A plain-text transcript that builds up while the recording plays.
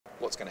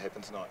what's going to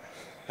happen tonight?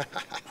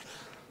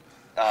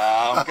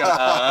 I'm going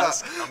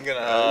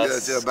to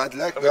ask. Yeah, bad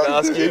luck. I'm going to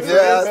ask you.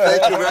 Yeah,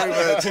 thank you very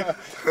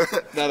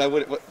much. No,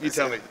 what, you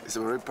tell me. It's a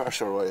very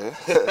partial way.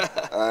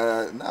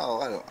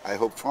 No, I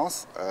hope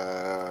France.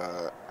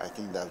 I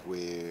think that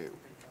we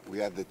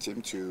have the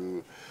team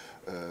to,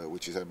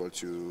 which is able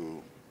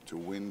to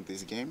win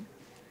this game.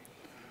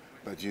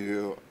 But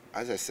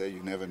as I say,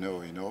 you never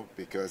know,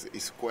 because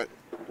it's quite.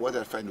 What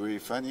I find really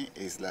funny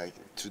is like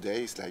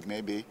today, it's like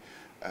maybe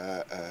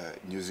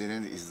New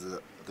Zealand is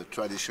the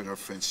traditional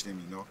French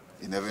team,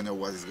 You never know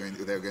what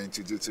they're going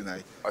to do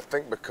tonight. I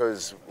think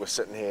because we're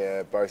sitting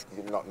here both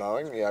not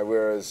knowing,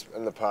 whereas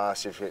in the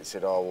past you've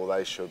said, oh, well,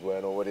 they should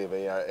win or whatever,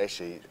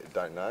 actually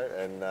don't know.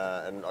 And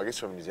I guess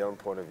from a New Zealand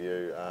point of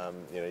view,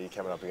 you're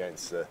coming up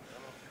against the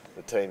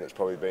team that's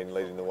probably been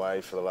leading the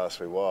way for the last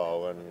wee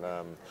while, and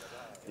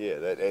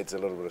that adds a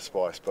little bit of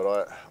spice.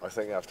 But I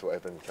think after what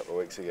happened a couple of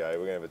weeks ago,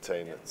 we're going to have a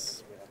team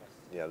that's,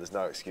 there's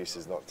no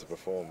excuses not to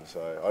perform.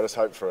 So I just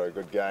hope for a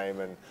good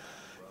game, and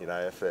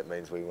if that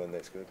means we win,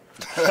 that's good.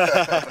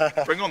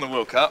 Bring on the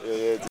World Cup.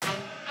 Yeah.